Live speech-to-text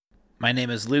My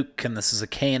name is Luke, and this is a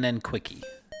K&N Quickie.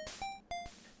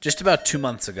 Just about 2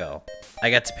 months ago, I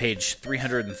got to page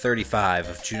 335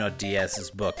 of Junot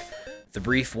Díaz's book, The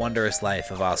Brief Wondrous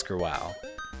Life of Oscar Wilde,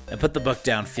 and put the book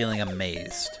down feeling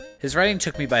amazed. His writing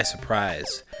took me by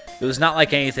surprise. It was not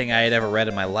like anything I had ever read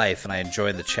in my life, and I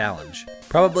enjoyed the challenge.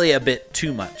 Probably a bit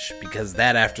too much, because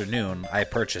that afternoon I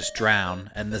purchased Drown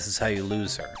and This Is How You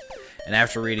Lose Her, and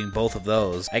after reading both of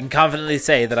those, I can confidently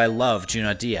say that I love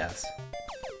Junot Díaz.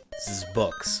 This is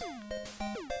books.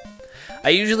 I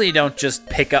usually don't just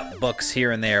pick up books here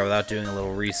and there without doing a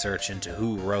little research into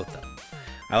who wrote them.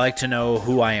 I like to know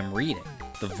who I am reading,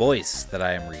 the voice that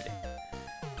I am reading.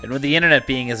 And with the internet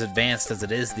being as advanced as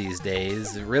it is these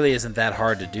days, it really isn't that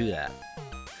hard to do that.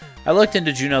 I looked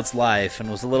into Junot's life and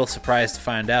was a little surprised to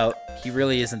find out he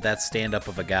really isn't that stand-up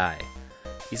of a guy.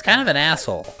 He's kind of an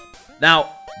asshole. Now,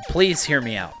 please hear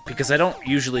me out, because I don't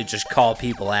usually just call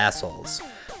people assholes,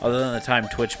 other than the time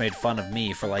Twitch made fun of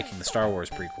me for liking the Star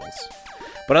Wars prequels.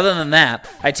 But other than that,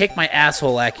 I take my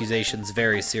asshole accusations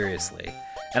very seriously,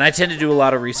 and I tend to do a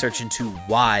lot of research into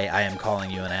why I am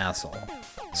calling you an asshole.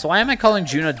 So why am I calling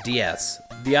Junot Díaz,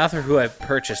 the author who I've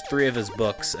purchased 3 of his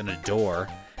books and adore,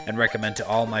 and recommend to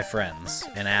all my friends,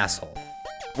 an asshole?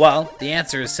 Well, the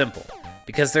answer is simple,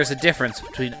 because there's a difference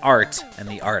between art and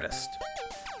the artist.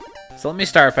 So let me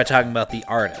start by talking about the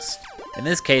artist. In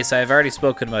this case, I have already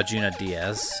spoken about Junot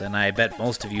Díaz, and I bet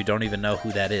most of you don't even know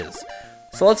who that is.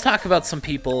 So let's talk about some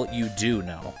people you do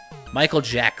know. Michael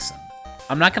Jackson.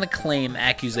 I'm not going to claim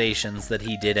accusations that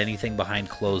he did anything behind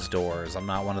closed doors. I'm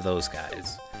not one of those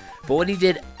guys. But what he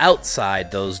did outside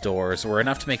those doors were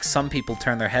enough to make some people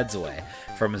turn their heads away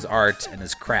from his art and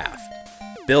his craft.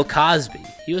 Bill Cosby.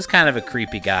 He was kind of a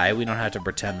creepy guy. We don't have to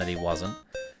pretend that he wasn't.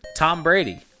 Tom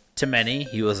Brady. To many,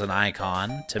 he was an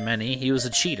icon. To many, he was a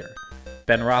cheater.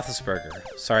 Ben Roethlisberger.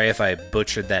 Sorry if I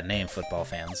butchered that name, football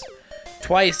fans.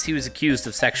 Twice, he was accused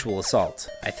of sexual assault.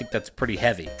 I think that's pretty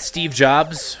heavy. Steve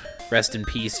Jobs. Rest in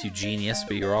peace, you genius,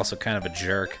 but you're also kind of a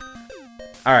jerk.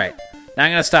 Alright, now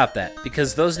I'm going to stop that,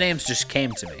 because those names just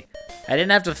came to me. I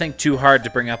didn't have to think too hard to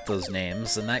bring up those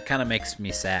names, and that kind of makes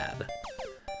me sad.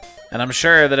 And I'm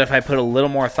sure that if I put a little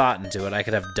more thought into it, I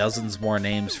could have dozens more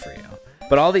names for you.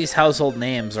 But all these household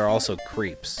names are also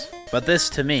creeps. But this,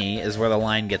 to me, is where the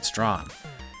line gets drawn.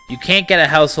 You can't get a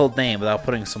household name without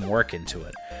putting some work into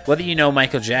it. Whether you know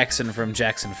Michael Jackson from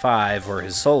Jackson 5 or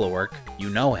his solo work, you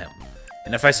know him.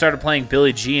 And if I started playing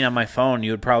Billie Jean on my phone,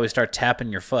 you would probably start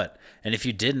tapping your foot. And if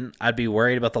you didn't, I'd be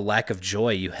worried about the lack of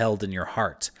joy you held in your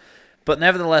heart. But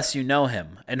nevertheless, you know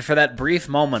him. And for that brief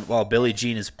moment while Billie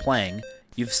Jean is playing,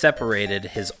 you've separated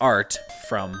his art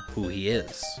from who he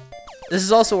is. This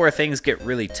is also where things get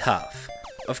really tough.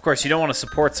 Of course, you don't want to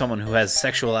support someone who has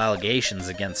sexual allegations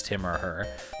against him or her,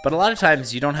 but a lot of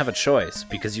times you don't have a choice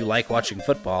because you like watching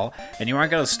football, and you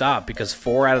aren't going to stop because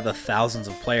 4 out of the thousands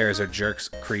of players are jerks,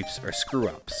 creeps, or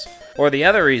screw-ups. Or the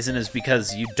other reason is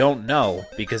because you don't know,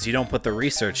 because you don't put the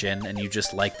research in and you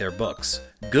just like their books.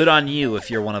 Good on you if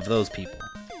you're one of those people.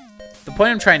 The point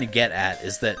I'm trying to get at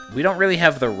is that we don't really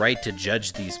have the right to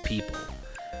judge these people.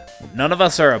 None of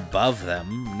us are above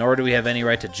them, nor do we have any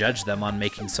right to judge them on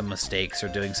making some mistakes or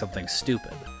doing something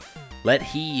stupid. Let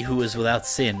he who is without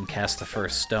sin cast the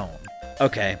first stone.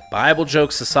 Okay, Bible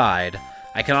jokes aside,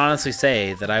 I can honestly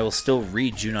say that I will still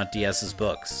read Junot Díaz's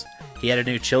books. He had a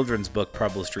new children's book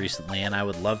published recently, and I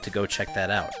would love to go check that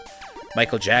out.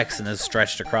 Michael Jackson is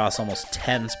stretched across almost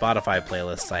 10 Spotify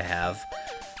playlists I have.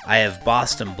 I have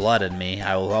Boston blood in me.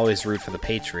 I will always root for the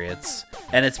Patriots.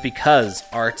 And it's because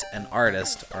art and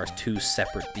artist are 2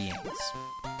 separate beings.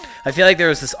 I feel like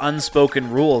there is this unspoken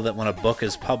rule that when a book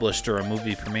is published or a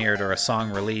movie premiered or a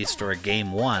song released or a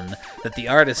game won, that the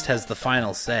artist has the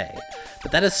final say.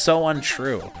 But that is so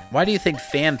untrue. Why do you think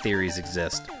fan theories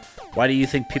exist? Why do you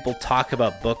think people talk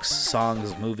about books,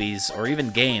 songs, movies, or even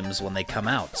games when they come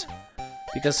out?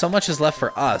 Because so much is left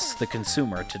for us, the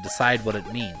consumer, to decide what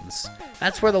it means.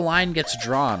 That's where the line gets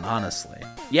drawn, honestly.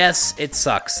 Yes, it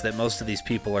sucks that most of these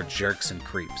people are jerks and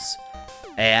creeps.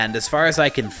 And as far as I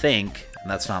can think,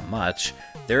 and that's not much,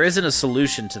 there isn't a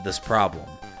solution to this problem.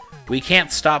 We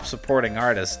can't stop supporting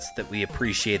artists that we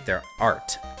appreciate their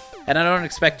art. And I don't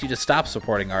expect you to stop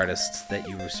supporting artists that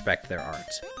you respect their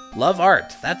art. Love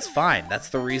art, that's fine, that's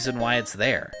the reason why it's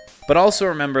there. But also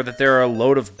remember that there are a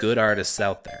load of good artists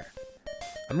out there.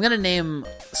 I'm gonna name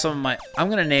some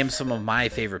of my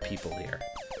favorite people here.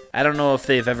 I don't know if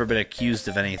they've ever been accused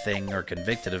of anything or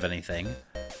convicted of anything,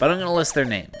 but I'm gonna list their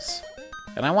names.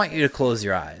 And I want you to close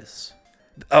your eyes.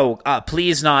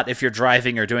 Please not if you're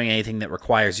driving or doing anything that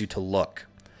requires you to look.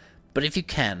 But if you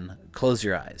can, close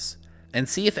your eyes and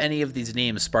see if any of these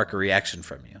names spark a reaction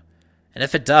from you. And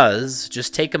if it does,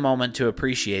 just take a moment to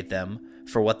appreciate them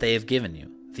for what they have given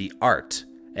you, the art.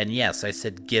 And yes, I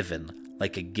said given,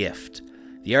 like a gift.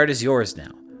 The art is yours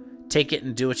now. Take it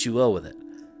and do what you will with it.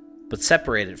 But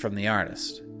separate it from the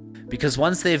artist. Because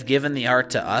once they've given the art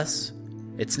to us,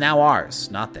 it's now ours,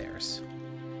 not theirs.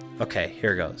 Okay,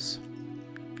 here goes.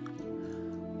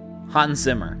 Hans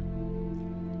Zimmer,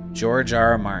 George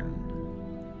R. R. Martin,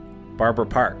 Barbara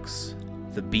Parks,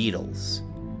 The Beatles,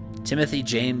 Timothy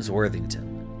James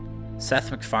Worthington, Seth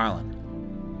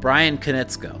MacFarlane, Brian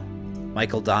Konietzko,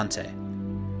 Michael Dante,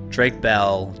 Drake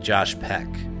Bell, Josh Peck,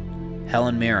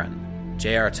 Helen Mirren,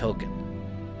 J.R.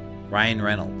 Tolkien, Ryan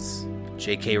Reynolds,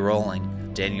 J.K.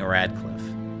 Rowling, Daniel Radcliffe,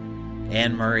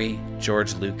 Anne Murray,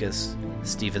 George Lucas,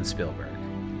 Steven Spielberg.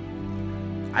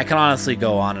 I can honestly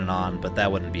go on, but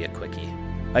that wouldn't be a quickie.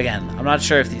 Again, I'm not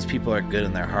sure if these people are good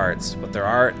in their hearts, but their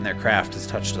art and their craft has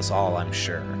touched us all, I'm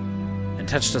sure. And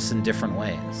touched us in different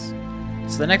ways.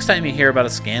 So the next time you hear about a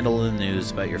scandal in the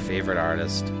news about your favorite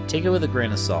artist, take it with a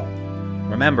grain of salt.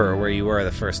 Remember where you were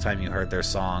the first time you heard their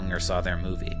song or saw their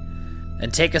movie.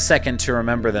 And take a second to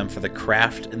remember them for the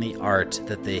craft and the art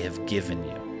that they have given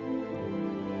you.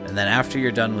 And then after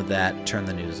you're done with that, turn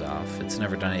the news off. It's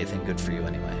never done anything good for you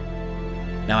anyway.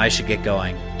 Now I should get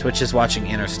going. Twitch is watching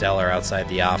Interstellar outside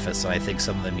the office, so I think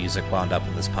some of the music wound up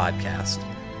in this podcast.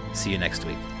 See you next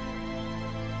week.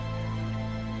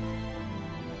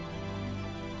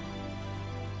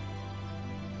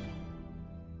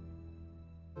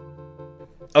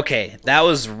 Okay, that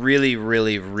was really,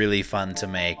 really, really fun to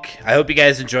make. I hope you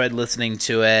guys enjoyed listening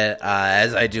to it,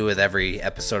 as I do with every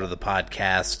episode of the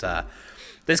podcast.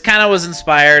 This kind of was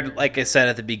inspired, like I said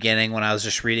at the beginning, when I was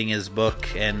just reading his book,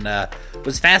 and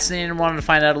was fascinated and wanted to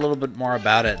find out a little bit more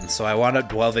about it. And so I wound up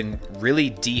delving really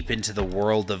deep into the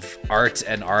world of art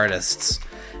and artists.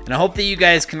 And I hope that you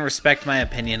guys can respect my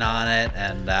opinion on it,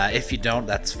 and if you don't,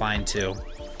 that's fine too.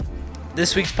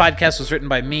 This week's podcast was written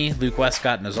by me, Luke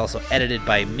Westcott, and was also edited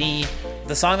by me.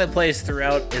 The song that plays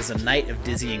throughout is A Night of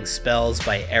Dizzying Spells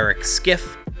by Eric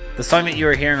Skiff. The song that you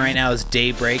are hearing right now is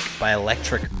Daybreak by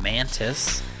Electric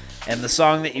Mantis. And the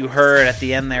song that you heard at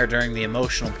the end there during the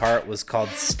emotional part was called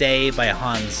Stay by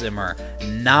Hans Zimmer,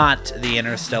 not the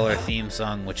Interstellar theme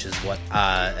song, which is what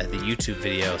the YouTube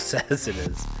video says it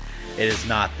is. It is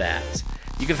not that.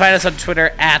 You can find us on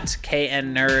Twitter at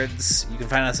KNNerds. You can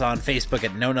find us on Facebook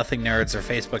at Know Nothing Nerds or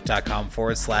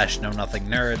Facebook.com/Know Nothing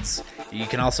Nerds. You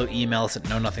can also email us at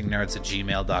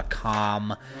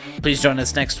knownothingnerds@gmail.com. Please join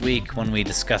us next week when we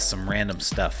discuss some random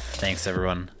stuff. Thanks,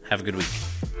 everyone. Have a good week.